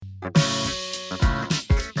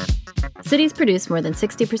Cities produce more than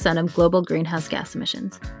 60% of global greenhouse gas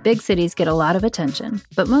emissions. Big cities get a lot of attention,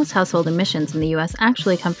 but most household emissions in the U.S.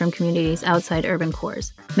 actually come from communities outside urban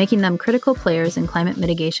cores, making them critical players in climate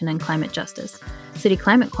mitigation and climate justice. City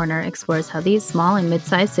Climate Corner explores how these small and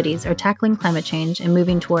mid-sized cities are tackling climate change and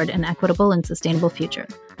moving toward an equitable and sustainable future.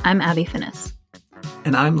 I'm Abby Finnis.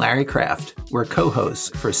 And I'm Larry Kraft. We're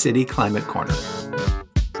co-hosts for City Climate Corner.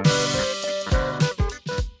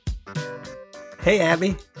 Hey,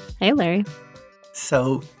 Abby. Hey, Larry.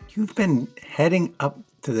 So you've been heading up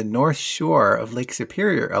to the North Shore of Lake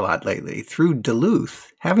Superior a lot lately through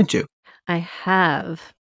Duluth, haven't you? I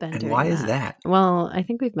have been And doing why is that? Well, I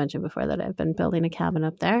think we've mentioned before that I've been building a cabin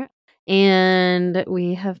up there. And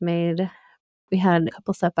we had a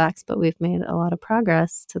couple setbacks, but we've made a lot of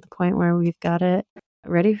progress to the point where we've got it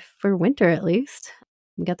ready for winter at least.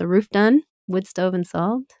 We got the roof done, wood stove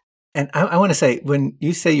installed. And I want to say, when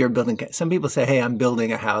you say you're building, some people say, hey, I'm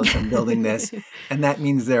building a house, I'm building this. And that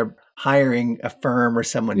means they're hiring a firm or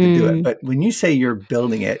someone to do it. But when you say you're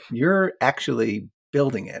building it, you're actually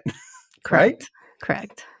building it, right?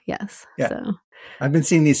 Correct. Yes. Yeah. So I've been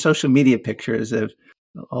seeing these social media pictures of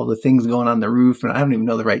all the things going on the roof. And I don't even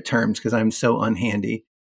know the right terms because I'm so unhandy.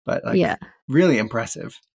 But really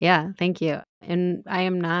impressive. Yeah. Thank you. And I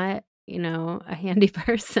am not a handy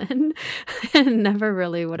person and never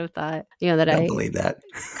really would have thought, that I believe that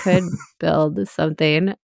could build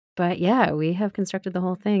something. But yeah, we have constructed the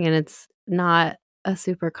whole thing and it's not a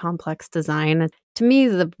super complex design. To me,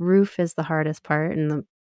 the roof is the hardest part and the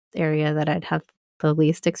area that I'd have the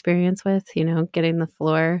least experience with, getting the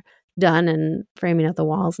floor done and framing out the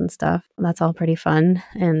walls and stuff. That's all pretty fun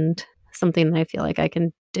and something that I feel like I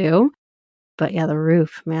can do. But yeah, the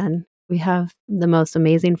roof, man. We have the most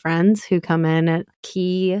amazing friends who come in at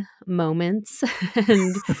key moments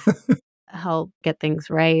and help get things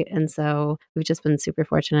right. And so we've just been super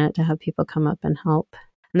fortunate to have people come up and help.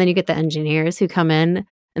 And then you get the engineers who come in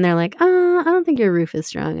and they're like, I don't think your roof is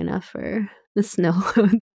strong enough for the snow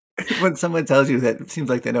load. When someone tells you that, it seems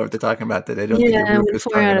like they know what they're talking about, that they don't think your roof is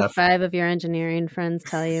strong enough. 4 out of 5 of your engineering friends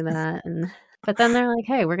tell you that. But then they're like,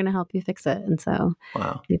 hey, we're going to help you fix it. And so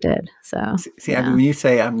they did. So see, Abby, when you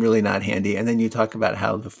say I'm really not handy, and then you talk about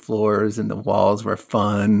how the floors and the walls were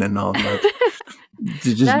fun and all that.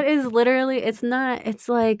 That is literally, it's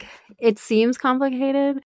like, it seems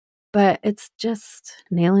complicated, but it's just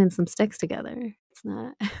nailing some sticks together. It's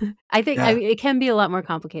not, I mean, it can be a lot more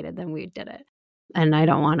complicated than we did it. And I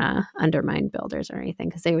don't want to undermine builders or anything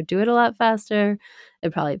because they would do it a lot faster.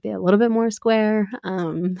 It'd probably be a little bit more square.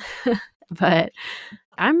 But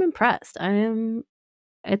I'm impressed.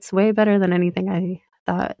 It's way better than anything I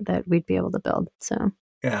thought that we'd be able to build. So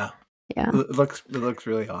yeah. It looks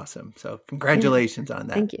really awesome. So congratulations on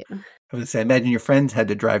that. Thank you. I was going to say, imagine your friends had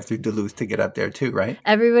to drive through Duluth to get up there too, right?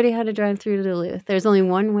 Everybody had to drive through Duluth. There's only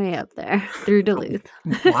one way up there, through Duluth.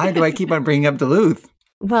 Why do I keep on bringing up Duluth?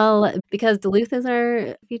 Well, because Duluth is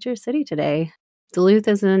our feature city today. Duluth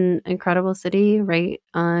is an incredible city right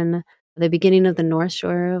on the beginning of the North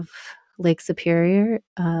Shore of Lake Superior,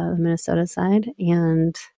 the Minnesota side.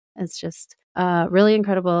 And it's just a really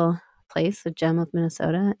incredible place, a gem of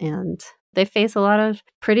Minnesota. And they face a lot of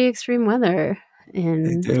pretty extreme weather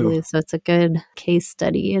in Duluth. So it's a good case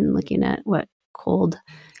study in looking at what cold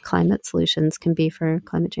climate solutions can be for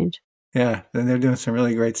climate change. Yeah, and they're doing some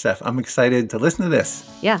really great stuff. I'm excited to listen to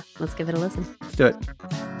this. Yeah, let's give it a listen. Let's do it.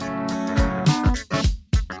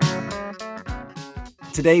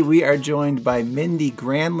 Today, we are joined by Mindy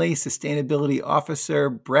Granley, Sustainability Officer,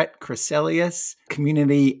 Brett Crescelius,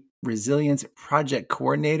 Community Resilience Project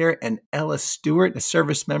Coordinator, and Ella Stewart, a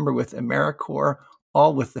service member with AmeriCorps,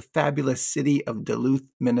 all with the fabulous city of Duluth,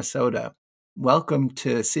 Minnesota. Welcome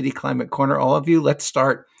to City Climate Corner, all of you. Let's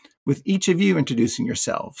start with each of you introducing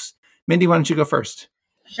yourselves. Mindy, why don't you go first?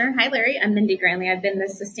 Sure. Hi, Larry. I'm Mindy Granley. I've been the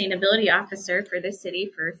Sustainability Officer for this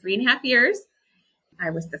city for 3.5 years. I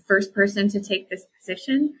was the first person to take this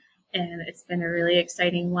position, and it's been a really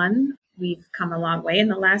exciting one. We've come a long way in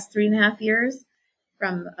the last 3.5 years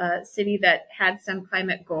from a city that had some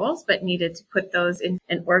climate goals, but needed to put those in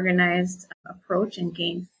an organized approach and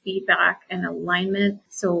gain feedback and alignment.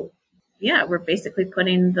 So, yeah, we're basically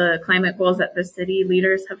putting the climate goals that the city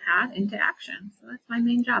leaders have had into action. So that's my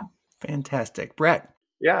main job. Fantastic. Brett.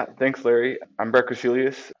 Yeah, thanks, Larry. I'm Brett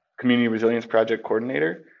Crescelius, Community Resilience Project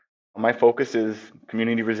Coordinator. My focus is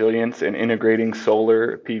community resilience and integrating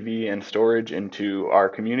solar, PV, and storage into our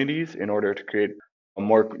communities in order to create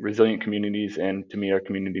more resilient communities and to meet our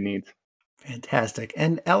community needs. Fantastic.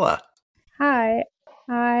 And Ella. Hi,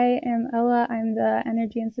 I am Ella. I'm the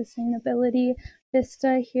Energy and Sustainability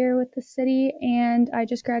Vista here with the city, and I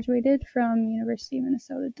just graduated from University of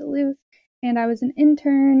Minnesota Duluth, and I was an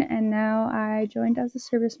intern, and now I joined as a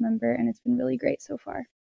service member, and it's been really great so far.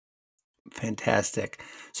 Fantastic.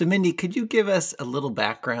 So, Mindy, could you give us a little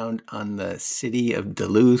background on the city of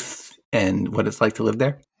Duluth and what it's like to live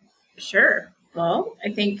there? Sure. Well,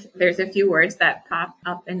 I think there's a few words that pop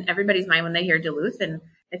up in everybody's mind when they hear Duluth, and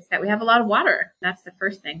it's that we have a lot of water. That's the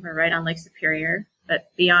first thing. We're right on Lake Superior, but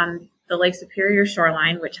beyond the Lake Superior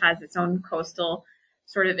shoreline, which has its own coastal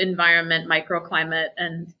sort of environment, microclimate,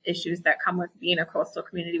 and issues that come with being a coastal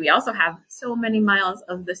community, we also have so many miles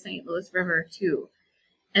of the St. Louis River, too.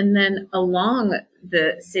 And then along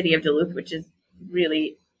the city of Duluth, which is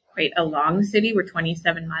really quite a long city, we're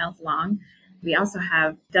 27 miles long, we also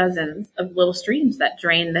have dozens of little streams that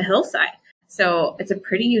drain the hillside. So it's a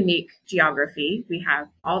pretty unique geography. We have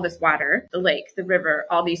all this water, the lake, the river,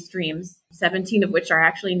 all these streams, 17 of which are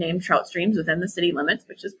actually named trout streams within the city limits,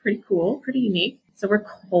 which is pretty cool, pretty unique. So we're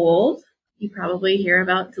cold. You probably hear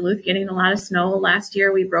about Duluth getting a lot of snow. Last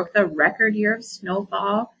year, we broke the record year of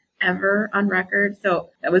snowfall ever on record. So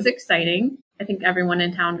that was exciting. I think everyone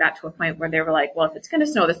in town got to a point where they were like, well, if it's going to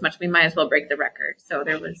snow this much, we might as well break the record. So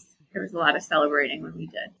there was a lot of celebrating when we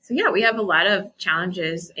did. So yeah, we have a lot of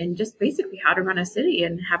challenges in just basically how to run a city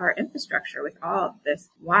and have our infrastructure with all of this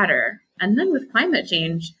water. And then with climate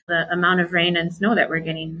change, the amount of rain and snow that we're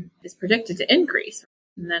getting is predicted to increase.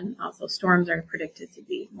 And then also storms are predicted to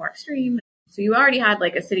be more extreme. So you already had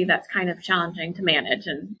like a city that's kind of challenging to manage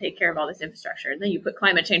and take care of all this infrastructure. And then you put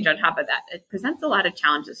climate change on top of that. It presents a lot of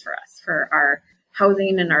challenges for us, for our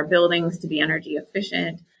housing and our buildings to be energy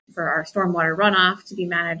efficient, for our stormwater runoff to be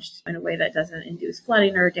managed in a way that doesn't induce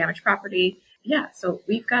flooding or damage property. Yeah, so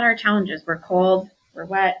we've got our challenges. We're cold, we're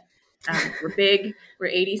wet, we're big, we're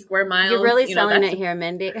 80 square miles. You're really selling it here,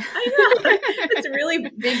 Mindy. I know. It's a really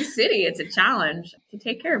big city. It's a challenge to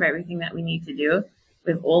take care of everything that we need to do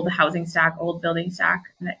with old housing stock, old building stock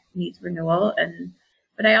that needs renewal.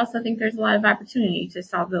 But I also think there's a lot of opportunity to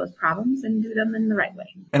solve those problems and do them in the right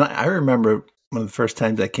way. And I remember one of the first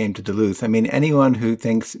times I came to Duluth. I mean, anyone who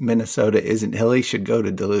thinks Minnesota isn't hilly should go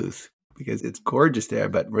to Duluth because it's gorgeous there,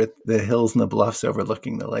 but with the hills and the bluffs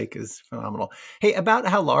overlooking the lake is phenomenal. Hey, about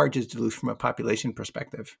how large is Duluth from a population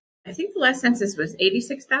perspective? I think the last census was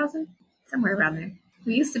 86,000, somewhere around there.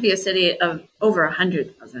 We used to be a city of over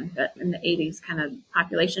 100,000, but in the 80s, kind of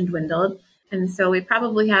population dwindled. And so we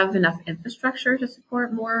probably have enough infrastructure to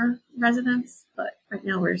support more residents, but right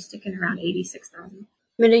now we're sticking around 86,000.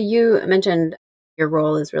 Mindy, you mentioned your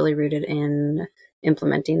role is really rooted in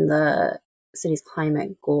implementing the city's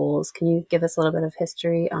climate goals. Can you give us a little bit of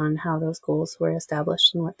history on how those goals were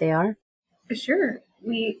established and what they are? Sure.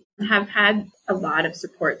 We have had a lot of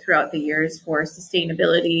support throughout the years for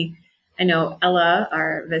sustainability. I know Ella,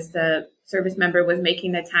 our Vista service member, was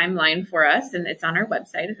making a timeline for us, and it's on our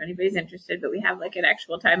website if anybody's interested, but we have like an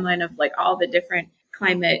actual timeline of like all the different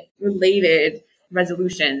climate related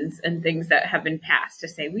resolutions and things that have been passed to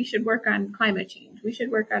say we should work on climate change, we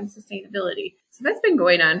should work on sustainability. So that's been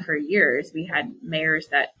going on for years. We had mayors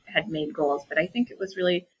that had made goals, but I think it was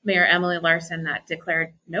really Mayor Emily Larson that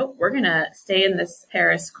declared, nope, we're going to stay in this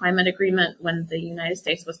Paris climate agreement when the United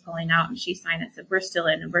States was pulling out, and she signed it and said, we're still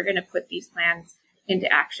in, and we're going to put these plans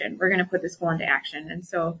into action. We're going to put this goal into action. And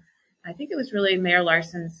so I think it was really Mayor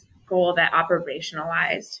Larson's goal that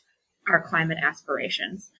operationalized our climate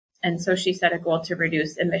aspirations. And so she set a goal to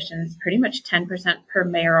reduce emissions pretty much 10% per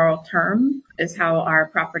mayoral term is how our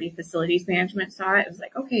property facilities management saw it. It was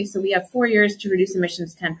like, okay, so we have 4 years to reduce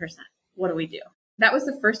emissions 10%. What do we do? That was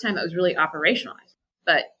the first time it was really operationalized.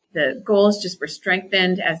 But the goals just were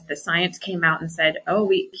strengthened as the science came out and said, oh,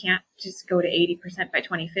 we can't just go to 80% by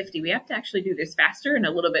 2050. We have to actually do this faster and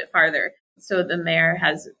a little bit farther. So the mayor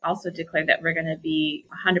has also declared that we're going to be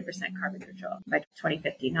 100% carbon neutral by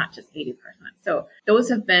 2050, not just 80%. So those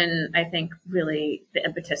have been, I think, really the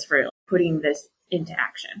impetus for putting this into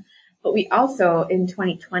action. But we also, in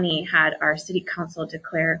 2020, had our city council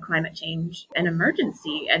declare climate change an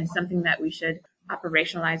emergency and something that we should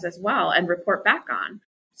operationalize as well and report back on.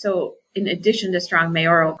 So in addition to strong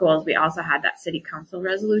mayoral goals, we also had that city council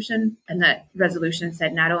resolution. And that resolution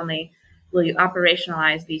said not only will you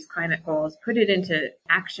operationalize these climate goals, put it into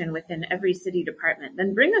action within every city department,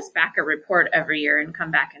 then bring us back a report every year and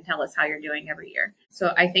come back and tell us how you're doing every year.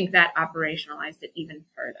 So I think that operationalized it even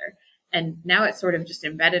further. And now it's sort of just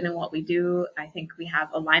embedded in what we do. I think we have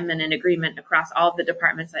alignment and agreement across all of the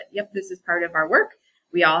departments that, yep, this is part of our work.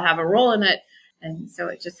 We all have a role in it. And so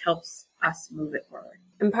it just helps us move it forward.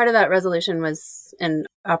 And part of that resolution was in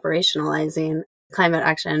operationalizing climate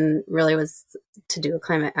action really was to do a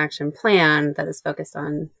climate action plan that is focused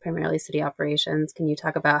on primarily city operations. Can you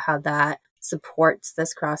talk about how that supports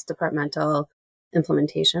this cross-departmental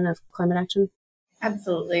implementation of climate action?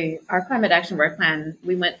 Absolutely. Our climate action work plan,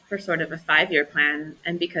 we went for sort of a 5-year plan.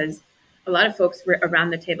 And because a lot of folks were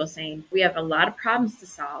around the table saying, we have a lot of problems to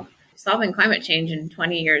solve. Solving climate change in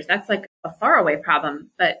 20 years, that's like a faraway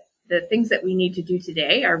problem. But the things that we need to do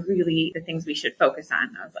today are really the things we should focus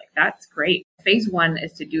on. I was like, that's great. Phase 1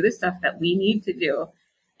 is to do the stuff that we need to do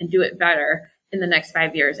and do it better in the next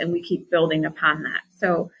 5 years. And we keep building upon that.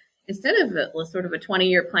 So instead of sort of a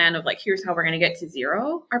 20-year plan of like, here's how we're going to get to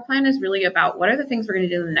zero, our plan is really about what are the things we're going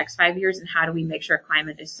to do in the next 5 years and how do we make sure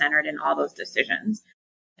climate is centered in all those decisions.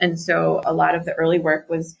 And so a lot of the early work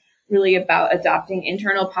was really about adopting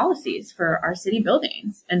internal policies for our city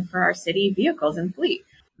buildings and for our city vehicles and fleet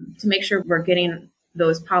to make sure we're getting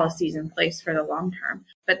those policies in place for the long term.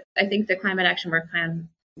 But I think the climate action work plan,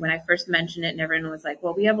 when I first mentioned it and everyone was like,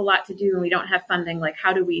 well, we have a lot to do and we don't have funding. Like,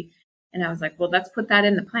 how do we? And I was like, well, let's put that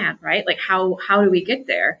in the plan, right? Like, how do we get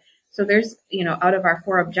there? So there's, out of our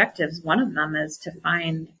 4 objectives, one of them is to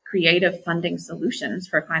find creative funding solutions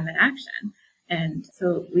for climate action. And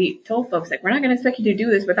so we told folks, like, we're not going to expect you to do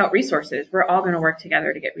this without resources. We're all going to work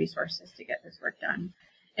together to get resources to get this work done.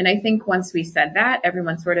 And I think once we said that,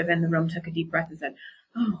 everyone sort of in the room took a deep breath and said,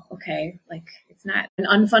 oh, okay, like it's not an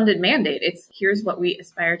unfunded mandate. It's here's what we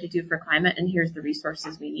aspire to do for climate and here's the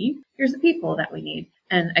resources we need. Here's the people that we need.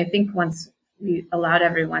 And I think once we allowed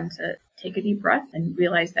everyone to take a deep breath and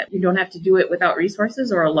realize that you don't have to do it without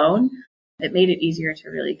resources or alone, it made it easier to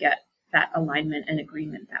really get that alignment and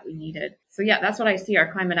agreement that we needed. So yeah, that's what I see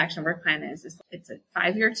our climate action work plan is. It's a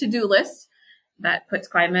 5-year to-do list that puts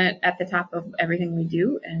climate at the top of everything we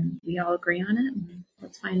do, and we all agree on it. And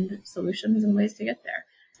let's find solutions and ways to get there.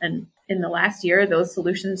 And in the last year, those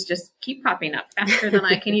solutions just keep popping up faster than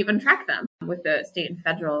I can even track them with the state and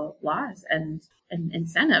federal laws and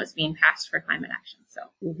incentives being passed for climate action.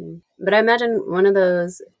 So, But I imagine one of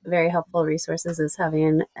those very helpful resources is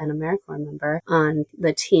having an AmeriCorps member on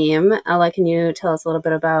the team. Ella, can you tell us a little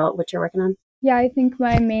bit about what you're working on? Yeah, I think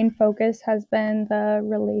my main focus has been the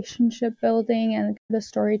relationship building and the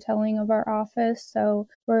storytelling of our office. So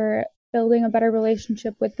we're building a better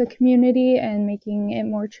relationship with the community and making it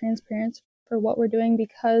more transparent for what we're doing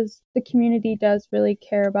because the community does really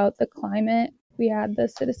care about the climate. We had the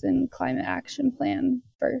Citizen Climate Action Plan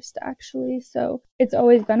first, actually. So it's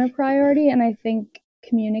always been a priority, and I think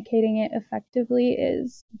communicating it effectively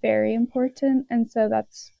is very important. And so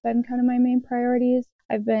that's been kind of my main priorities.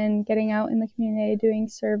 I've been getting out in the community, doing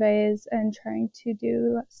surveys, and trying to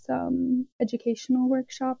do some educational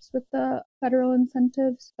workshops with the federal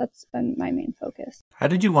incentives. That's been my main focus. How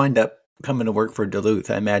did you wind up coming to work for Duluth?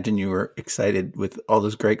 I imagine you were excited with all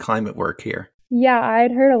this great climate work here. Yeah,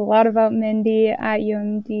 I'd heard a lot about Mindy at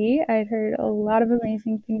UMD. I'd heard a lot of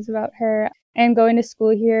amazing things about her. And going to school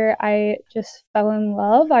here, I just fell in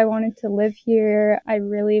love. I wanted to live here. I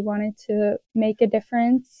really wanted to make a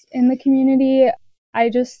difference in the community. I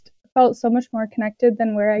just felt so much more connected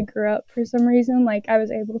than where I grew up for some reason. Like I was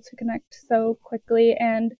able to connect so quickly,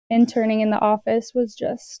 and interning in the office was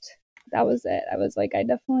just, that was it. I was like, I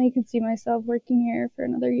definitely could see myself working here for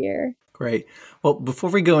another year. Great. Well,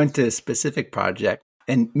 before we go into a specific project,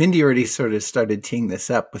 and Mindy already sort of started teeing this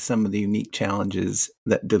up with some of the unique challenges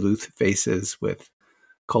that Duluth faces with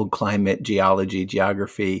cold climate, geology,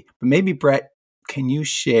 geography. But maybe, Brett, can you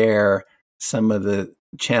share some of the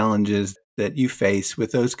challenges that you face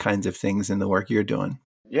with those kinds of things in the work you're doing?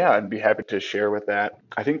 Yeah, I'd be happy to share with that.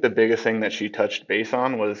 I think the biggest thing that she touched base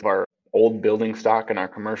on was our old building stock and our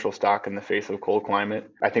commercial stock in the face of cold climate.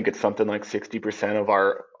 I think it's something like 60% of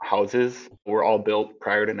our houses were all built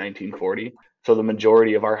prior to 1940. So the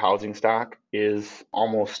majority of our housing stock is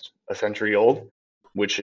almost a century old,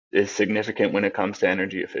 which is significant when it comes to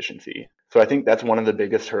energy efficiency. So I think that's one of the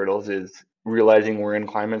biggest hurdles is realizing we're in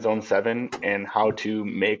climate zone 7 and how to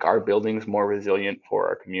make our buildings more resilient for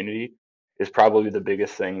our community is probably the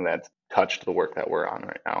biggest thing that's touched the work that we're on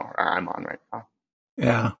right now, or I'm on right now.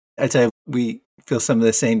 Yeah. I'd say we feel some of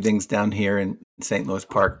the same things down here in St. Louis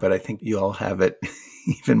Park, but I think you all have it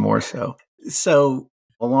even more so. So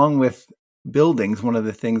along with buildings, one of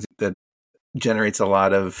the things that generates a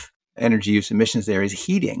lot of energy use emissions there is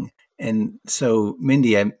heating. And so,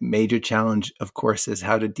 Mindy, a major challenge, of course, is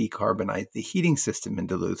how to decarbonize the heating system in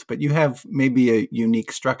Duluth. But you have maybe a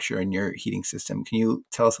unique structure in your heating system. Can you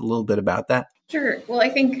tell us a little bit about that? Sure. Well, I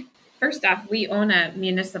think first off, we own a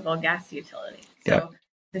municipal gas utility. So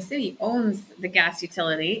the city owns the gas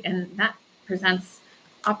utility, and that presents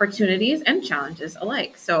opportunities and challenges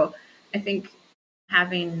alike. So I think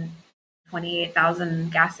having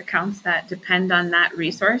 28,000 gas accounts that depend on that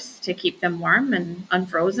resource to keep them warm and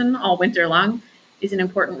unfrozen all winter long is an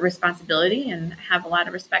important responsibility, and have a lot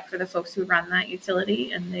of respect for the folks who run that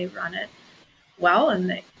utility, and they run it well,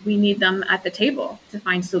 and we need them at the table to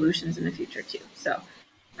find solutions in the future too. So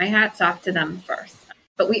my hat's off to them first.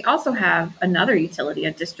 But we also have another utility,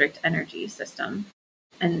 a district energy system,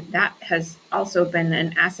 and that has also been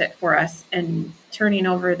an asset for us in turning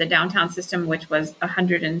over the downtown system, which was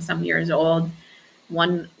 100 and some years old,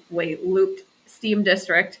 one way looped steam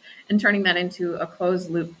district, and turning that into a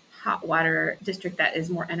closed loop hot water district that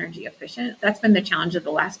is more energy efficient. That's been the challenge of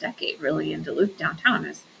the last decade, really, in Duluth downtown,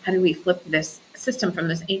 is how do we flip this system from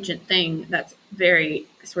this ancient thing that's very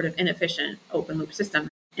sort of inefficient open loop system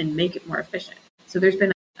and make it more efficient. So there's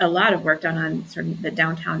been a lot of work done on sort of the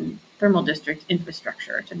downtown thermal district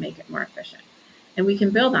infrastructure to make it more efficient. And we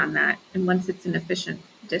can build on that. And once it's an efficient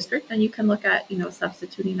district, then you can look at,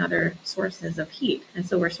 substituting other sources of heat. And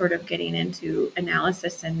so we're sort of getting into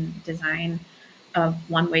analysis and design of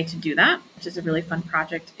one way to do that, which is a really fun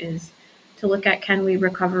project, is to look at, can we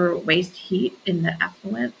recover waste heat in the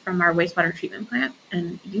effluent from our wastewater treatment plant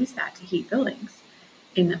and use that to heat buildings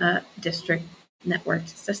in a district networked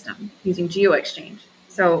system using GeoExchange.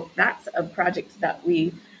 So that's a project that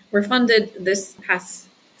we were funded this past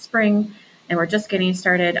spring, and we're just getting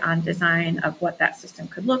started on design of what that system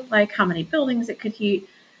could look like, how many buildings it could heat,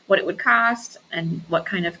 what it would cost, and what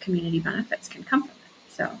kind of community benefits can come from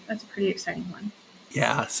it. So that's a pretty exciting one.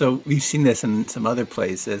 Yeah, so we've seen this in some other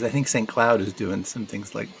places. I think St. Cloud is doing some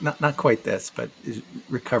things like, not quite this, but is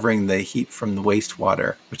recovering the heat from the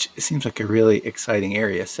wastewater, which seems like a really exciting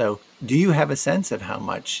area. So do you have a sense of how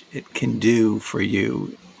much it can do for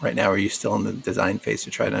you right now? Or are you still in the design phase to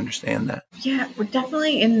try to understand that? Yeah, we're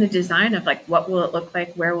definitely in the design of like, what will it look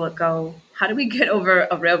like? Where will it go? How do we get over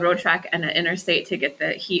a railroad track and an interstate to get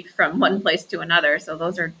the heat from one place to another? So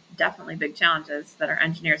those are definitely big challenges that our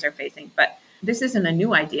engineers are facing. But this isn't a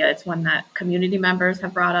new idea. It's one that community members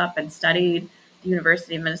have brought up and studied. The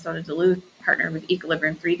University of Minnesota Duluth partnered with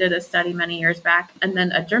Equilibrium 3, did a study many years back. And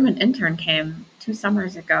then a German intern came 2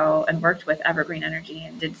 summers ago and worked with Evergreen Energy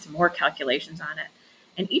and did some more calculations on it.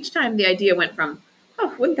 And each time the idea went from,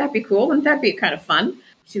 oh, wouldn't that be cool? Wouldn't that be kind of fun?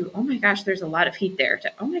 To, oh my gosh, there's a lot of heat there.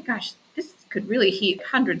 To, oh my gosh, this could really heat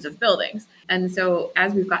hundreds of buildings. And so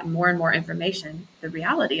as we've gotten more and more information, the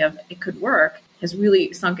reality of it could work has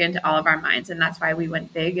really sunk into all of our minds. And that's why we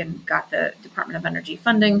went big and got the Department of Energy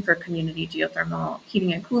funding for community geothermal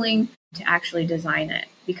heating and cooling to actually design it.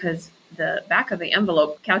 Because the back of the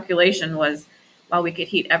envelope calculation was, while we could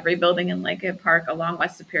heat every building in Lincoln Park along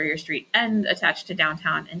West Superior Street and attached to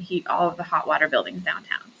downtown and heat all of the hot water buildings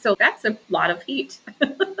downtown. So that's a lot of heat.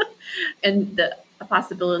 And the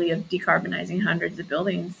possibility of decarbonizing hundreds of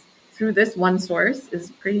buildings through this one source is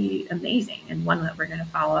pretty amazing, and one that we're going to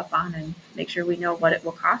follow up on and make sure we know what it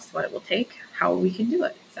will cost, what it will take, how we can do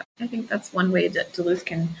it. So I think that's one way that Duluth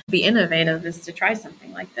can be innovative, is to try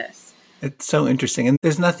something like this. It's so interesting. And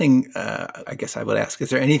there's nothing, I guess I would ask, is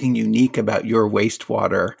there anything unique about your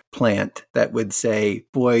wastewater plant that would say,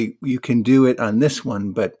 boy, you can do it on this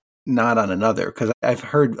one, but not on another? Because I've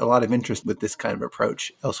heard a lot of interest with this kind of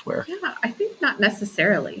approach elsewhere. Yeah, I think not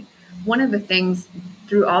necessarily. One of the things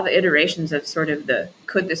through all the iterations of sort of the,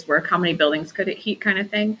 could this work? How many buildings could it heat kind of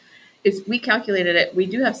thing? Is we calculated it. We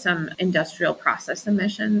do have some industrial process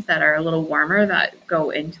emissions that are a little warmer that go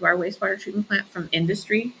into our wastewater treatment plant from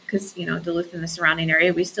industry, because, Duluth and the surrounding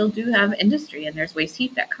area, we still do have industry and there's waste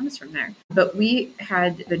heat that comes from there. But we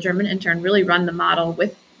had the German intern really run the model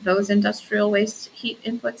with those industrial waste heat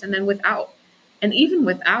inputs and then without. And even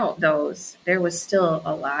without those, there was still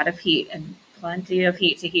a lot of heat and plenty of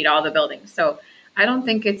heat to heat all the buildings. So I don't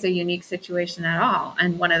think it's a unique situation at all.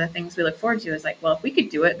 And one of the things we look forward to is like, well, if we could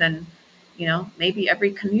do it, then, maybe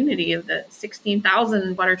every community of the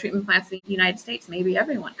 16,000 water treatment plants in the United States, maybe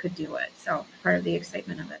everyone could do it. So part of the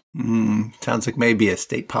excitement of it. Sounds like maybe a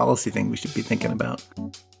state policy thing we should be thinking about.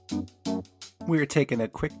 We're taking a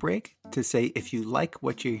quick break to say, if you like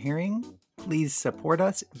what you're hearing, please support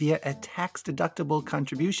us via a tax-deductible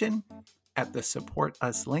contribution at the Support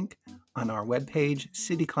Us link on our webpage,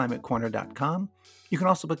 cityclimatecorner.com. You can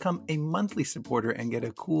also become a monthly supporter and get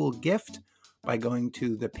a cool gift by going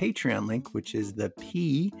to the Patreon link, which is the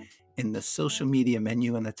P in the social media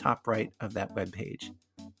menu in the top right of that webpage.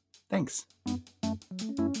 Thanks.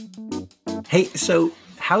 Hey, so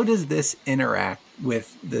how does this interact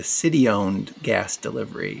with the city-owned gas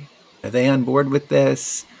delivery? Are they on board with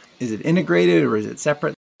this? Is it integrated or is it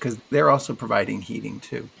separate? Because they're also providing heating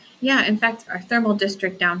too. Yeah, in fact, our thermal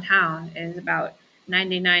district downtown is about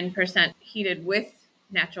 99% heated with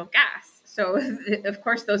natural gas. So, of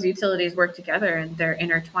course, those utilities work together and they're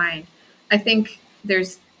intertwined. I think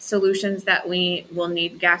there's solutions that we will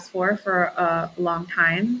need gas for a long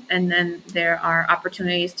time. And then there are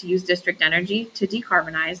opportunities to use district energy to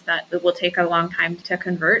decarbonize that. It will take a long time to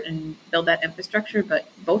convert and build that infrastructure, but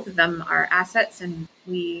both of them are assets and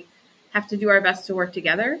we have to do our best to work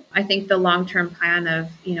together. I think the long-term plan of,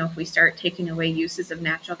 if we start taking away uses of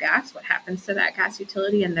natural gas, what happens to that gas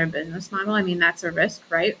utility and their business model? I mean, that's a risk,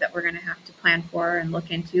 right, that we're going to have to plan for and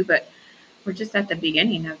look into, but we're just at the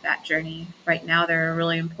beginning of that journey. Right now, they're a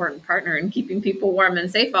really important partner in keeping people warm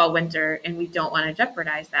and safe all winter, and we don't want to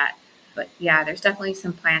jeopardize that. But yeah, there's definitely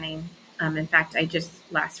some planning. In fact, I just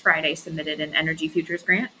last Friday submitted an energy futures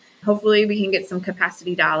grant. Hopefully we can get some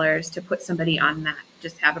capacity dollars to put somebody on that,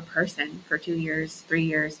 just have a person for 2 years, 3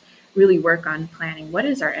 years, really work on planning. What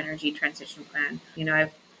is our energy transition plan?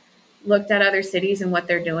 I've looked at other cities and what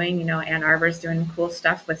they're doing. Ann Arbor's doing cool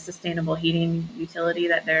stuff with sustainable heating utility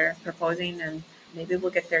that they're proposing, and maybe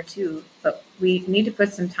we'll get there too. But we need to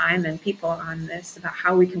put some time and people on this about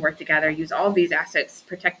how we can work together, use all of these assets,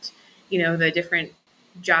 protect, the different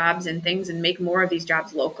jobs and things, and make more of these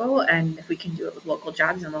jobs local. And if we can do it with local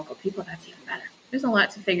jobs and local people, that's even better. There's a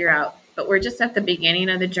lot to figure out, but we're just at the beginning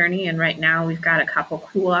of the journey. And right now we've got a couple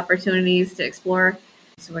cool opportunities to explore.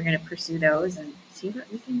 So we're going to pursue those and see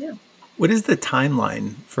what we can do. What is the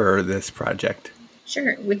timeline for this project?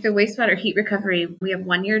 Sure. With the wastewater heat recovery, we have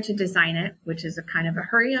 1 year to design it, which is a kind of a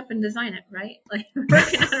hurry up and design it, right? Like we're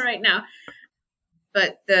working on it right now.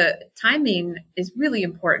 But the timing is really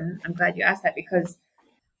important. I'm glad you asked that, because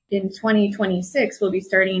in 2026, we'll be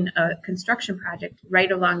starting a construction project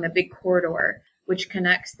right along the big corridor, which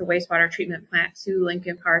connects the wastewater treatment plant to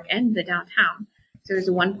Lincoln Park and the downtown. So there's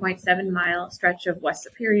a 1.7-mile stretch of West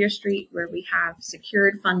Superior Street where we have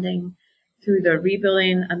secured funding through the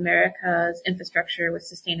Rebuilding America's Infrastructure with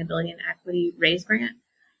Sustainability and Equity RAISE grant.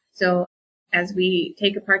 So as we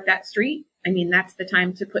take apart that street, that's the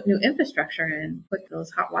time to put new infrastructure in, put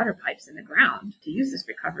those hot water pipes in the ground to use this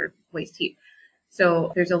recovered waste heat.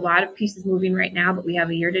 So there's a lot of pieces moving right now, but we have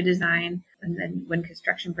a year to design. And then when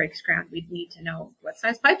construction breaks ground, we'd need to know what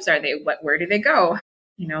size pipes are they? Where do they go?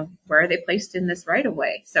 Where are they placed in this right of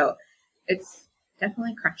way? So it's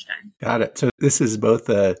definitely crunch time. Got it. So this is both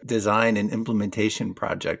a design and implementation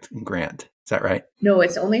project and grant. Is that right? No,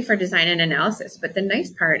 it's only for design and analysis. But the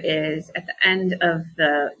nice part is at the end of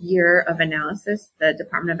the year of analysis, the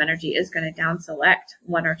Department of Energy is going to down select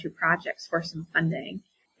 1 or 2 projects for some funding.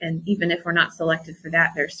 And even if we're not selected for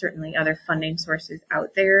that, there's certainly other funding sources out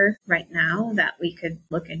there right now that we could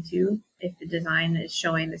look into if the design is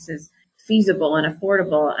showing this is feasible and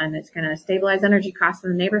affordable and it's going to stabilize energy costs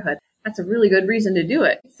in the neighborhood. That's a really good reason to do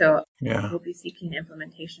it. So we'll be seeking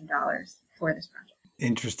implementation dollars for this project.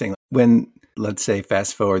 Interesting. When, let's say,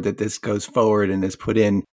 fast forward that this goes forward and is put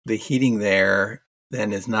in, the heating there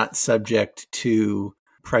then is not subject to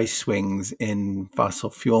price swings in fossil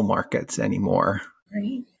fuel markets anymore.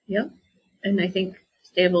 Right. Yep. And I think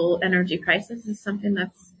stable energy prices is something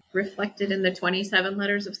that's reflected in the 27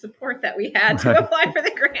 letters of support that we had to apply for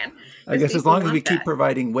the grant. I guess as long as we keep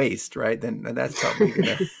providing waste, right, then that's probably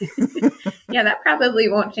going to... Yeah, that probably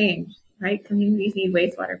won't change, right? Communities need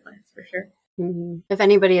wastewater plants for sure. Mm-hmm. If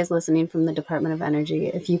anybody is listening from the Department of Energy,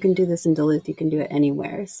 if you can do this in Duluth, you can do it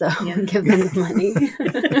anywhere. So give them the money.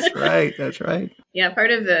 That's right. That's right. Yeah,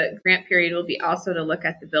 part of the grant period will be also to look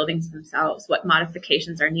at the buildings themselves. What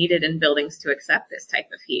modifications are needed in buildings to accept this type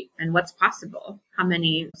of heat and what's possible? How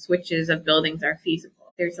many switches of buildings are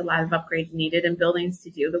feasible? There's a lot of upgrades needed in buildings to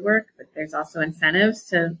do the work, but there's also incentives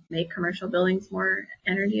to make commercial buildings more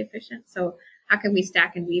energy efficient. So how can we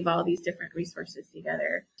stack and weave all these different resources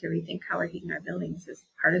together to rethink how we're heating our buildings is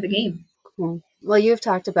part of the game. Cool. Well, you've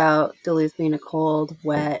talked about Duluth being a cold,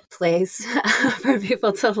 wet place for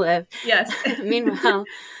people to live. Yes. Meanwhile,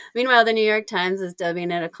 the New York Times is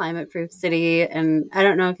dubbing it a climate-proof city. And I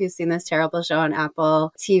don't know if you've seen this terrible show on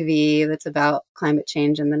Apple TV that's about climate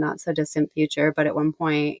change in the not-so-distant future. But at one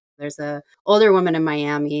point, there's a older woman in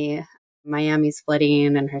Miami's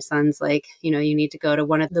flooding, and her son's like, you need to go to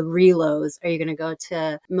one of the relos. Are you going to go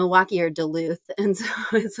to Milwaukee or Duluth? And so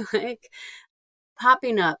it's like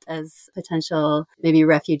popping up as potential maybe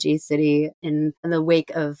refugee city in the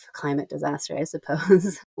wake of climate disaster, I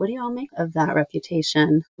suppose. What do you all make of that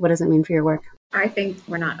reputation? What does it mean for your work? I think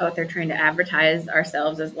we're not out there trying to advertise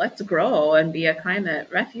ourselves as let's grow and be a climate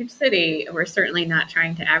refuge city. We're certainly not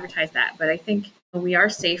trying to advertise that, but I think we are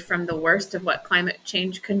safe from the worst of what climate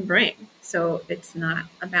change can bring. So it's not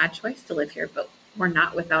a bad choice to live here, but we're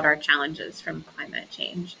not without our challenges from climate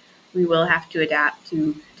change. we will have to adapt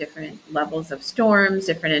to different levels of storms,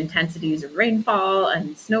 different intensities of rainfall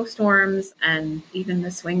and snowstorms, and even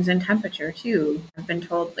the swings in temperature too. I've been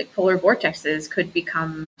told like polar vortexes could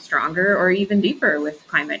become stronger or even deeper with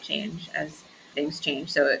climate change as things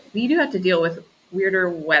change. So we do have to deal with weirder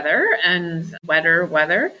weather and wetter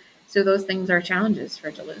weather. So those things are challenges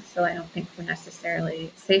for Duluth. So I don't think we're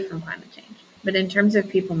necessarily safe from climate change. But in terms of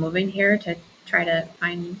people moving here to try to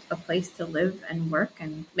find a place to live and work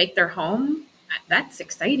and make their home, that's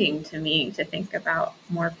exciting to me to think about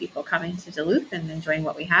more people coming to Duluth and enjoying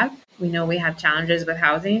what we have. We know we have challenges with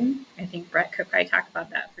housing. I think Brett could probably talk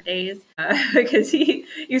about that for days because he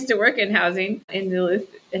used to work in housing in Duluth,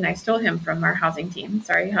 and I stole him from our housing team.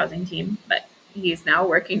 Sorry, housing team. But he's now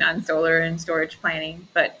working on solar and storage planning.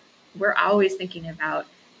 But we're always thinking about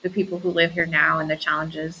the people who live here now and the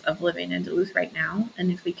challenges of living in Duluth right now.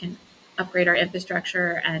 And if we can upgrade our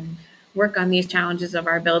infrastructure and work on these challenges of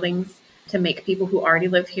our buildings to make people who already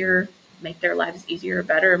live here make their lives easier,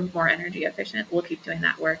 better, more energy efficient, we'll keep doing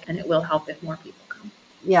that work, and it will help if more people come.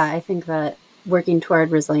 Yeah, I think that working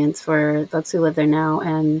toward resilience for folks who live there now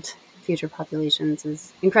and future populations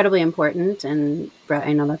is incredibly important. And Brett,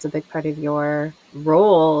 I know that's a big part of your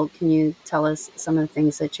role. Can you tell us some of the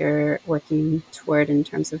things that you're working toward in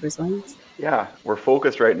terms of resilience? Yeah, we're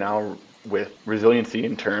focused right now with resiliency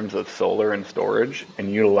in terms of solar and storage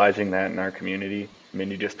and utilizing that in our community.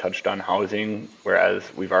 Mindy just touched on housing, whereas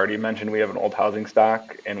we've already mentioned we have an old housing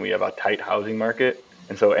stock and we have a tight housing market.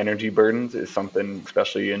 And so energy burdens is something,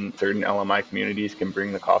 especially in certain LMI communities, can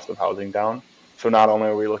bring the cost of housing down. So not only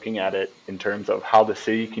are we looking at it in terms of how the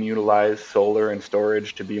city can utilize solar and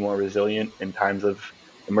storage to be more resilient in times of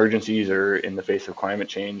emergencies or in the face of climate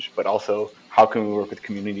change, but also how can we work with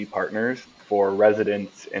community partners for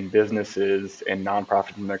residents and businesses and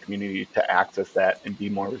nonprofits in their community to access that and be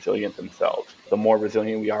more resilient themselves. The more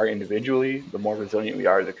resilient we are individually, the more resilient we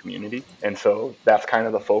are as a community. And so that's kind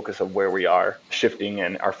of the focus of where we are shifting,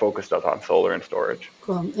 and our focus is on solar and storage.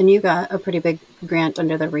 Cool. And you got a pretty big grant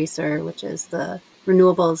under the RACER, which is the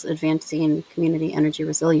Renewables Advancing Community Energy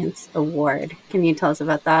Resilience Award. Can you tell us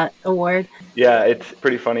about that award? Yeah, it's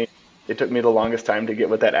pretty funny. It took me the longest time to get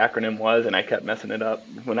what that acronym was, and I kept messing it up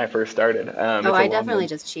when I first started. I definitely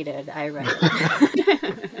just cheated. I read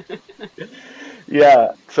it.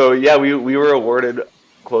 Yeah. So yeah, we were awarded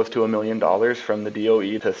close to $1 million from the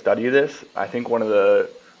DOE to study this. I think one of the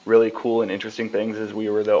really cool and interesting things is we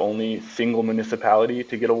were the only single municipality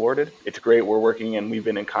to get awarded. It's great. We're working and we've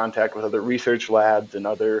been in contact with other research labs and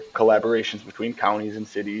other collaborations between counties and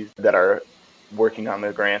cities that are working on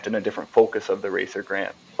the grant and a different focus of the RACER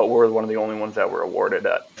grant. But we're one of the only ones that were awarded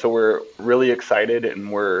it. So we're really excited, and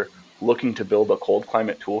we're looking to build a cold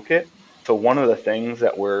climate toolkit. So one of the things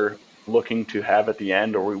that we're looking to have at the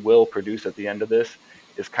end, or we will produce at the end of this,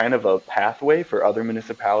 is kind of a pathway for other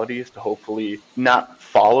municipalities to hopefully not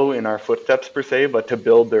follow in our footsteps per se, but to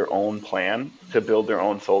build their own plan, to build their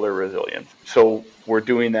own solar resilience. So we're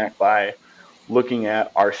doing that by looking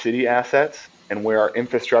at our city assets and where our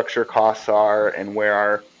infrastructure costs are and where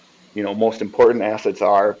our most important assets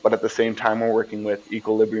are. But at the same time, we're working with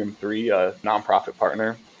Equilibrium 3, a nonprofit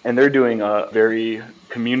partner, and they're doing a very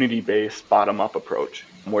community-based bottom-up approach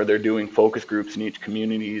where they're doing focus groups in each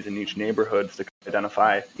communities and each neighborhoods to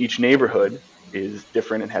identify each neighborhood is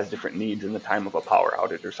different and has different needs in the time of a power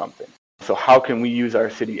outage or something. So how can we use our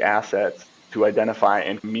city assets to identify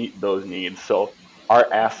and meet those needs? So our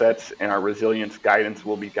assets and our resilience guidance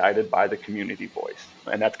will be guided by the community voice.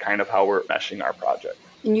 And that's kind of how we're meshing our project.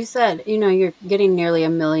 And you said, you're getting nearly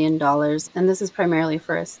 $1 million, and this is primarily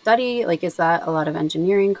for a study. Like, is that a lot of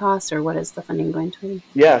engineering costs, or what is the funding going to be?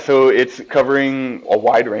 Yeah, so it's covering a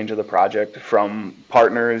wide range of the project from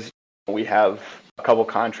partners. We have a couple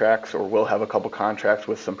contracts, or we'll have a couple contracts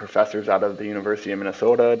with some professors out of the University of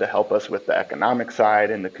Minnesota to help us with the economic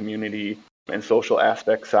side and the community and social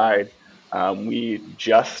aspect side. We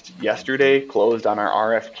just yesterday closed on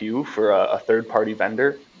our RFQ for a third-party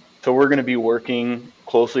vendor. So we're going to be working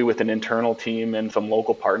closely with an internal team and some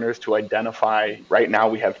local partners to identify. Right now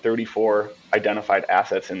we have 34 identified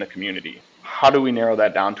assets in the community. How do we narrow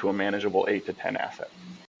that down to a manageable 8 to 10 assets?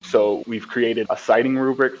 So we've created a siting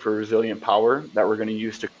rubric for resilient power that we're going to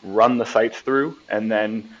use to run the sites through and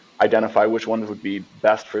then identify which ones would be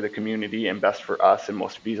best for the community and best for us and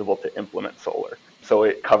most feasible to implement solar. So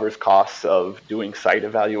it covers costs of doing site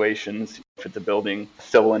evaluations, if it's a building,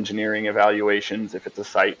 civil engineering evaluations, if it's a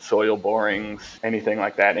site, soil borings, anything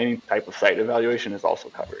like that. Any type of site evaluation is also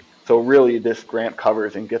covered. So really this grant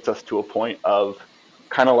covers and gets us to a point of,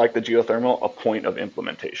 kind of like the geothermal, a point of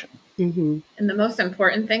implementation. Mm-hmm. And the most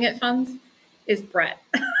important thing it funds is Brett.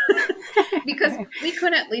 Because we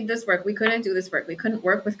couldn't lead this work. We couldn't do this work. We couldn't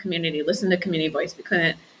work with community, listen to community voice. We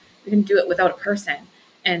couldn't do it without a person.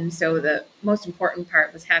 And so the most important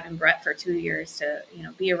part was having Brett for 2 years to,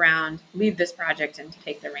 be around, lead this project, and to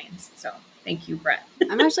take the reins. So thank you, Brett.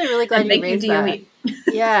 I'm actually really glad you raised that. DOE.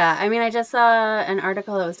 Yeah. I mean, I just saw an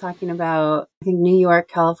article that was talking about, I think, New York,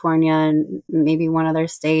 California, and maybe one other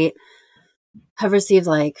state have received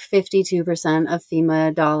like 52% of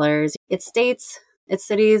FEMA dollars. It's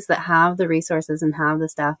cities that have the resources and have the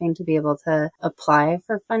staffing to be able to apply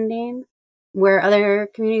for funding, where other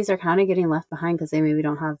communities are kind of getting left behind because they maybe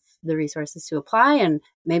don't have the resources to apply. And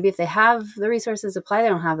maybe if they have the resources to apply, they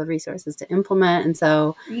don't have the resources to implement. And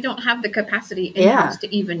so you don't have the capacity in-house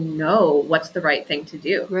to even know what's the right thing to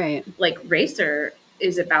do. Right. Like Racer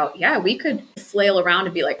is about, we could flail around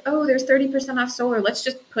and be like, oh, there's 30% off solar. Let's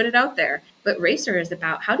just put it out there. But Racer is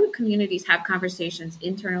about, how do communities have conversations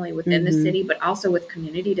internally within the city, but also with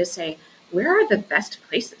community to say, where are the best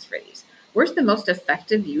places for these? Where's the most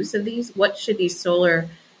effective use of these? What should these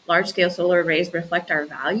large-scale solar arrays reflect our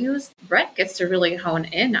values? Brett gets to really hone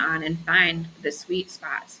in on and find the sweet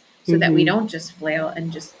spots so that we don't just flail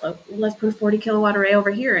and just, let's put a 40 kilowatt array over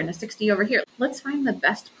here and a 60 over here. Let's find the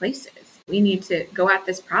best places. We need to go at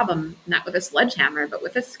this problem, not with a sledgehammer, but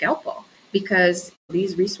with a scalpel, because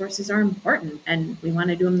these resources are important and we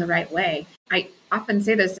want to do them the right way. I often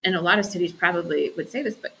say this, and a lot of cities probably would say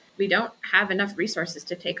this, but we don't have enough resources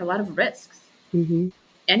to take a lot of risks.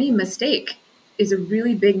 Any mistake is a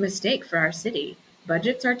really big mistake for our city.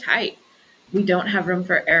 Budgets are tight. We don't have room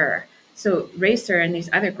for error. So Racer and these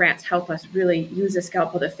other grants help us really use a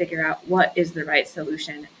scalpel to figure out what is the right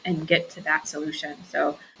solution and get to that solution.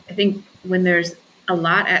 So I think when there's a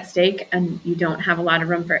lot at stake and you don't have a lot of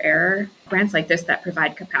room for error, grants like this that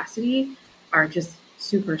provide capacity are just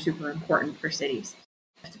super, super important for cities.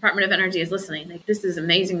 The Department of Energy is listening. Like, this is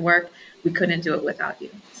amazing work. We couldn't do it without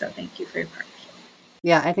you. So thank you for your partnership.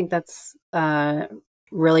 Yeah, I think that's a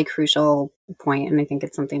really crucial point. And I think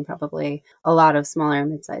it's something probably a lot of smaller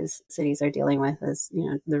and mid-sized cities are dealing with is,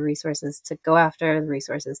 the resources to go after, the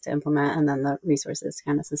resources to implement, and then the resources to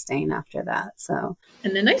kind of sustain after that. So,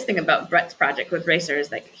 and the nice thing about Brett's project with Racer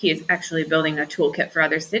is he is actually building a toolkit for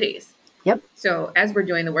other cities. Yep. So as we're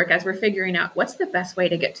doing the work, as we're figuring out what's the best way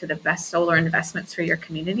to get to the best solar investments for your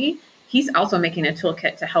community, he's also making a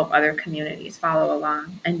toolkit to help other communities follow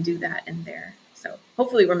along and do that in there. So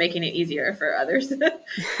hopefully we're making it easier for others.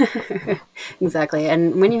 Exactly.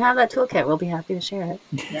 And when you have that toolkit, we'll be happy to share it.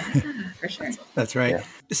 Yeah, for sure. That's right. Yeah.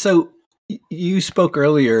 So you spoke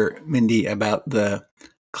earlier, Mindy, about the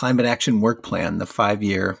climate action work plan, the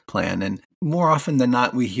 5-year plan. And more often than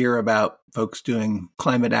not, we hear about folks doing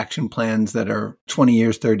climate action plans that are 20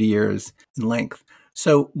 years, 30 years in length.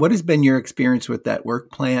 So what has been your experience with that work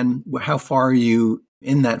plan? How far are you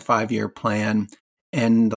in that 5-year plan?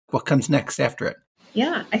 And what comes next after it?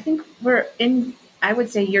 Yeah, I think we're in, I would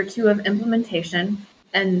say, year 2 of implementation.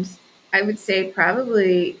 And I would say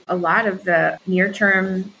probably a lot of the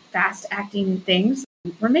near-term, fast-acting things,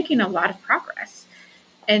 we're making a lot of progress.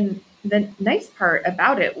 And the nice part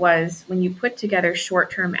about it was when you put together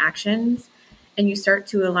short-term actions and you start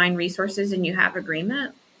to align resources and you have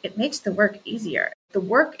agreement, it makes the work easier. The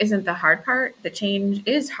work isn't the hard part. The change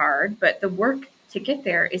is hard, but the work to get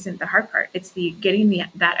there isn't the hard part. It's the getting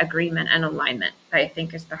that agreement and alignment that I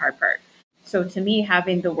think is the hard part. So to me,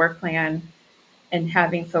 having the work plan and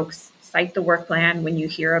having folks cite the work plan when you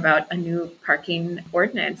hear about a new parking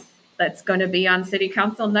ordinance that's going to be on city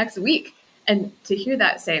council next week, and to hear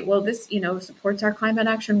that say, well, this, supports our climate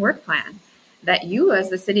action work plan that you as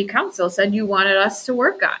the city council said you wanted us to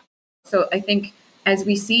work on. So I think as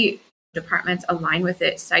we see departments align with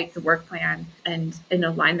it, cite the work plan, and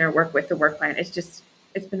align their work with the work plan, it's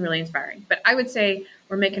been really inspiring. But I would say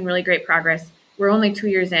we're making really great progress. We're only 2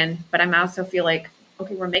 years in, but I also feel like,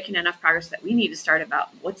 okay, we're making enough progress that we need to start about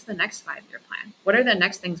what's the next 5-year plan? What are the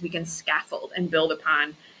next things we can scaffold and build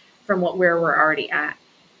upon from where we're already at?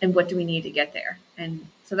 And what do we need to get there? And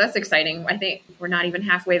so that's exciting. I think we're not even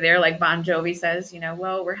halfway there. Like Bon Jovi says,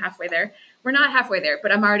 well, we're halfway there. We're not halfway there,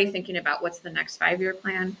 but I'm already thinking about what's the next 5-year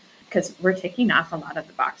plan, because we're ticking off a lot of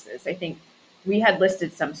the boxes. I think we had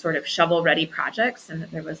listed some sort of shovel-ready projects, and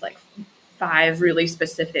there was 5 really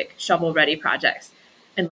specific shovel-ready projects.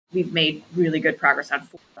 And we've made really good progress on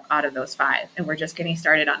 4 out of those 5, and we're just getting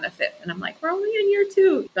started on the 5th. And I'm like, we're only in year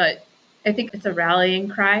 2. But I think it's a rallying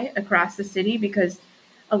cry across the city, because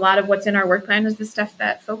a lot of what's in our work plan is the stuff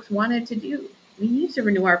that folks wanted to do. We need to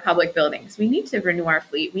renew our public buildings. We need to renew our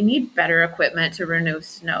fleet. We need better equipment to renew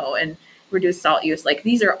snow and reduce salt use.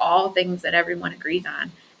 These are all things that everyone agrees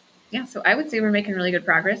on. Yeah, so I would say we're making really good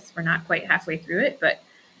progress. We're not quite halfway through it, but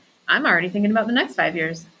I'm already thinking about the next 5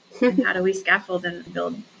 years and how do we scaffold and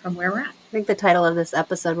build from where we're at. I think the title of this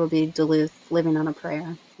episode will be Duluth Living on a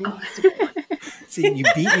Prayer. Oh, that's a good one. See, you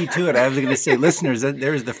beat me to it. I was going to say, listeners,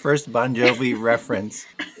 there's the first Bon Jovi reference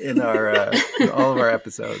in all of our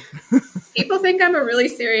episodes. People think I'm a really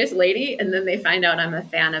serious lady, and then they find out I'm a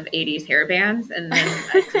fan of 80s hair bands, and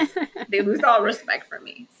then they lose all respect for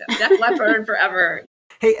me. So Def Leppard forever.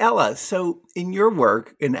 Hey, Ella, so in your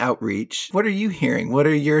work in outreach, what are you hearing? What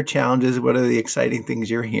are your challenges? What are the exciting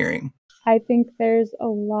things you're hearing? I think there's a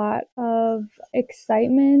lot of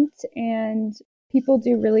excitement and people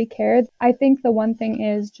do really care. I think the one thing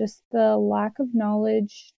is just the lack of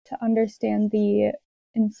knowledge to understand the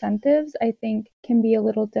incentives, I think can be a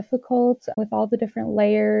little difficult with all the different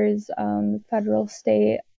layers, federal,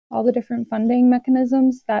 state, all the different funding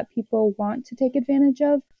mechanisms that people want to take advantage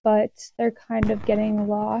of, but they're kind of getting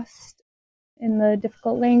lost in the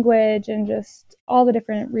difficult language and just all the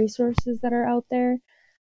different resources that are out there.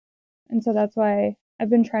 And so that's why I've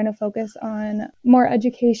been trying to focus on more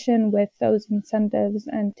education with those incentives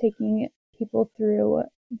and taking people through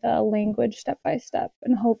the language step by step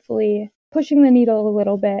and hopefully pushing the needle a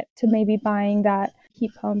little bit to maybe buying that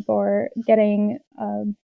heat pump or getting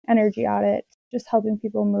energy audit, just helping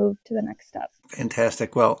people move to the next step.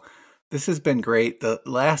 Fantastic. Well, this has been great. The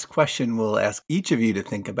last question we'll ask each of you to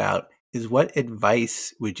think about is, what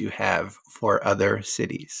advice would you have for other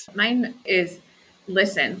cities? Mine is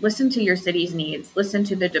listen to your city's needs, listen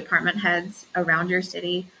to the department heads around your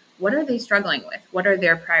city. What are they struggling with? What are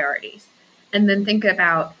their priorities? And then think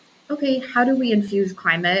about, okay, how do we infuse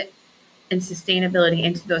climate and sustainability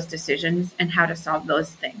into those decisions and how to solve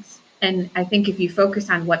those things? And I think if you focus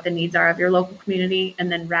on what the needs are of your local community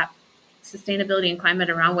and then wrap sustainability and climate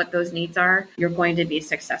around what those needs are, you're going to be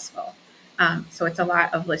successful. So it's a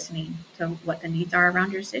lot of listening to what the needs are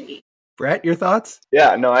around your city. Brett, your thoughts?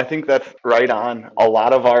 Yeah, no, I think that's right on. A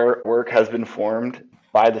lot of our work has been formed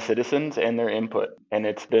by the citizens and their input, and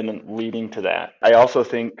it's been leading to that. I also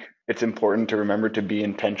think it's important to remember to be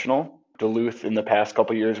intentional. Duluth, in the past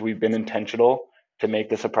couple of years, we've been intentional to make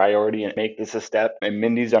this a priority and make this a step. And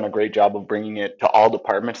Mindy's done a great job of bringing it to all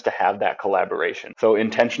departments to have that collaboration. So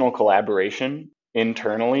intentional collaboration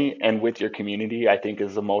internally and with your community, I think,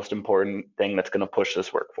 is the most important thing that's going to push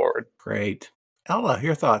this work forward. Great. Ella,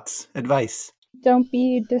 your thoughts, advice? Don't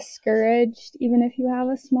be discouraged, even if you have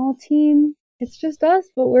a small team. It's just us,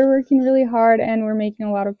 but we're working really hard and we're making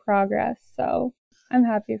a lot of progress. So I'm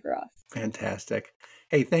happy for us. Fantastic.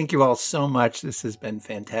 Hey, thank you all so much. This has been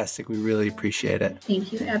fantastic. We really appreciate it.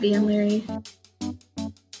 Thank you, Abby and Larry.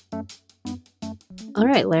 All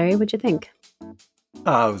right, Larry, what'd you think?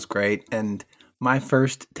 Oh, it was great. And my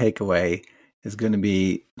first takeaway is going to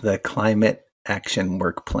be the climate action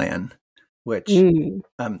work plan, which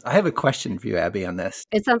I have a question for you, Abby, on this.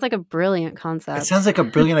 It sounds like a brilliant concept. It sounds like a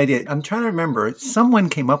brilliant idea. I'm trying to remember. Someone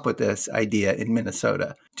came up with this idea in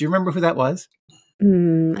Minnesota. Do you remember who that was?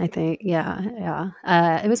 I think, yeah.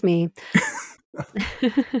 It was me.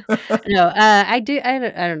 No, I do. I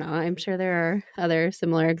don't know. I'm sure there are other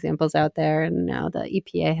similar examples out there. And now the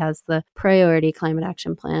EPA has the Priority Climate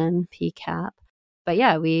Action Plan, PCAP. But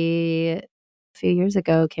yeah, we a few years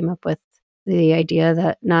ago came up with the idea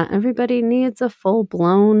that not everybody needs a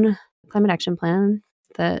full-blown climate action plan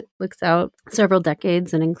that looks out several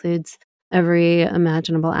decades and includes every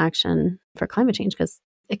imaginable action for climate change, because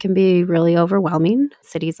it can be really overwhelming.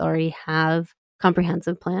 Cities already have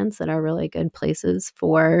comprehensive plans that are really good places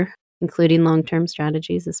for including long-term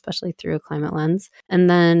strategies, especially through a climate lens. And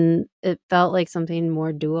then it felt like something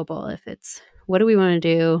more doable. If it's, what do we want to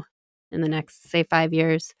do in the next, say, 5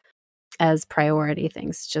 years as priority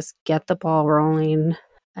things? Just get the ball rolling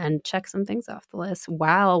and check some things off the list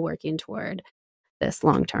while working toward this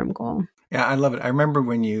long-term goal. Yeah, I love it. I remember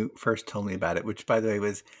when you first told me about it, which, by the way,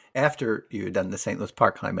 was after you had done the St. Louis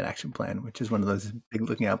Park Climate Action Plan, which is one of those big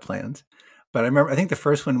looking out plans. But I think the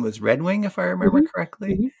first one was Red Wing, if I remember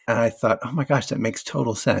correctly. Mm-hmm. And I thought, oh my gosh, that makes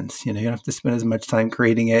total sense. You don't have to spend as much time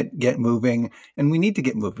creating it, get moving. And we need to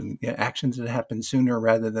get moving. Actions that happen sooner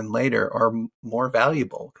rather than later are more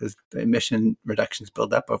valuable because the emission reductions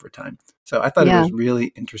build up over time. So I thought it was really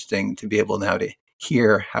interesting to be able now to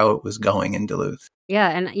hear how it was going in Duluth. Yeah.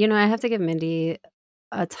 And, I have to give Mindy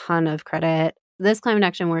a ton of credit. This climate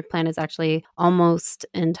action work plan is actually almost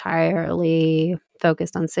entirely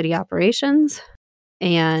focused on city operations.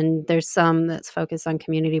 And there's some that's focused on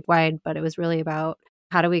community wide, but it was really about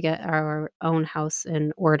how do we get our own house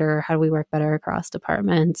in order? How do we work better across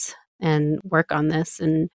departments and work on this?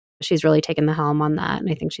 And she's really taken the helm on that. And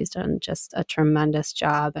I think she's done just a tremendous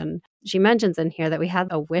job. And she mentions in here that we have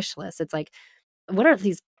a wish list. It's like, what are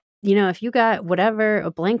these, if you got whatever,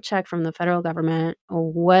 a blank check from the federal government,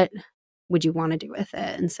 what would you want to do with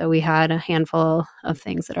it? And so we had a handful of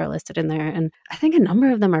things that are listed in there. And I think a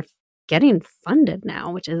number of them are getting funded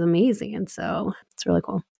now, which is amazing. And so it's really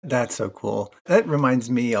cool. That's so cool. That reminds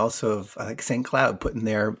me also of St. Cloud putting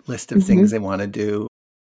their list of things they want to do.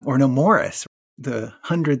 Or no, Morris, the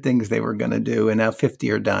 100 things they were going to do, and now 50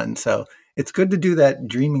 are done. So it's good to do that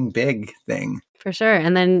dreaming big thing. For sure.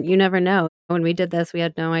 And then you never know. When we did this, we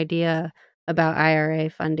had no idea about IRA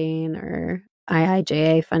funding or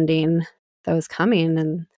IIJA funding that was coming,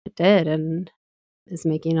 and it did, and is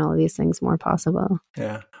making all of these things more possible.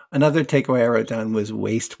 Yeah. Another takeaway I wrote down was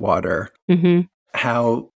wastewater.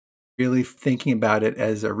 How really thinking about it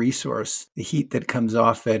as a resource, the heat that comes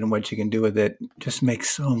off it and what you can do with it just makes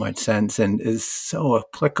so much sense and is so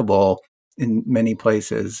applicable in many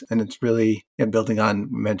places. And it's really building on,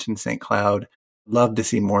 we mentioned St. Cloud. Love to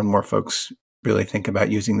see more and more folks really think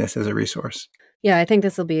about using this as a resource. Yeah, I think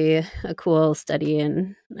this will be a cool study,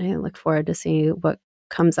 and I look forward to seeing what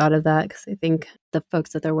comes out of that, because I think the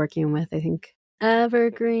folks that they're working with, I think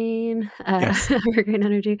Evergreen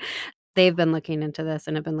Energy, they've been looking into this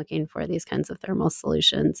and have been looking for these kinds of thermal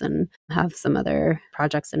solutions and have some other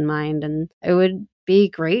projects in mind. And it would be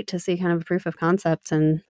great to see kind of a proof of concept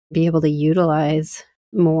and be able to utilize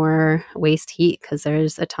more waste heat, because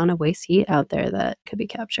there's a ton of waste heat out there that could be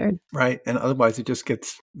captured. Right. And otherwise it just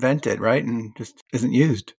gets vented, right? And just isn't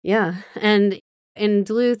used. Yeah. And in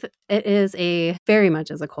Duluth, it is very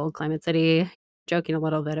much as a cold climate city. Joking a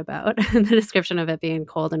little bit about the description of it being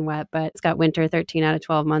cold and wet, but it's got winter 13 out of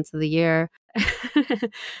 12 months of the year.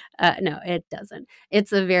 No, it doesn't.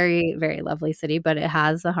 It's a very, very lovely city, but it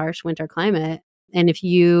has a harsh winter climate. And if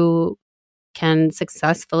you can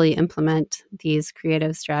successfully implement these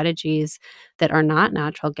creative strategies that are not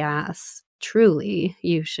natural gas, truly,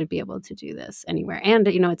 you should be able to do this anywhere. And,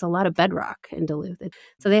 it's a lot of bedrock in Duluth.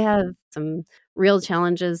 So they have some real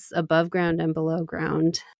challenges above ground and below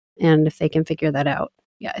ground. And if they can figure that out,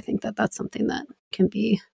 I think that that's something that can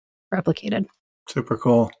be replicated. Super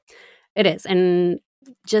cool. It is. And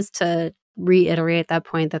just to reiterate that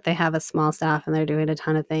point, that they have a small staff and they're doing a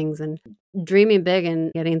ton of things, and dreaming big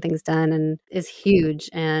and getting things done and is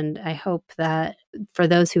huge. And I hope that for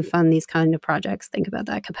those who fund these kind of projects, think about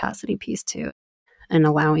that capacity piece too, and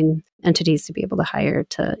allowing entities to be able to hire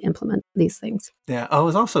to implement these things. Yeah. Oh, it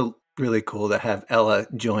was also really cool to have Ella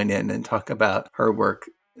join in and talk about her work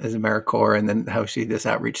as AmeriCorps and then how she does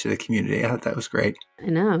outreach to the community. I thought that was great. I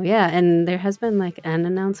know, yeah. And there has been an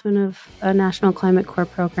announcement of a National Climate Corps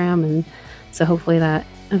program. And so hopefully that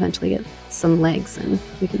eventually gets some legs and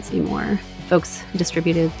we can see more folks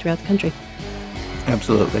distributed throughout the country.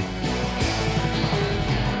 Absolutely.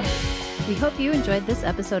 We hope you enjoyed this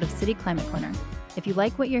episode of City Climate Corner. If you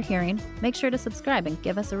like what you're hearing, make sure to subscribe and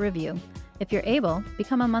give us a review. If you're able,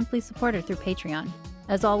 become a monthly supporter through Patreon.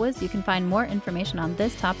 As always, you can find more information on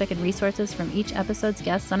this topic and resources from each episode's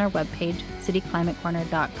guests on our webpage,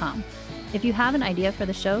 cityclimatecorner.com. If you have an idea for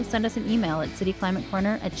the show, send us an email at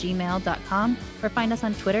cityclimatecorner@gmail.com or find us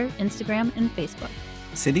on Twitter, Instagram, and Facebook.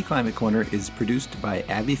 City Climate Corner is produced by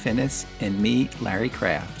Abby Finnis and me, Larry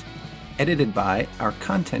Kraft. Edited by our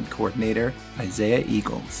content coordinator, Isaiah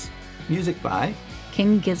Eagles. Music by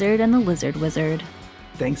King Gizzard and the Lizard Wizard.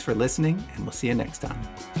 Thanks for listening, and we'll see you next time.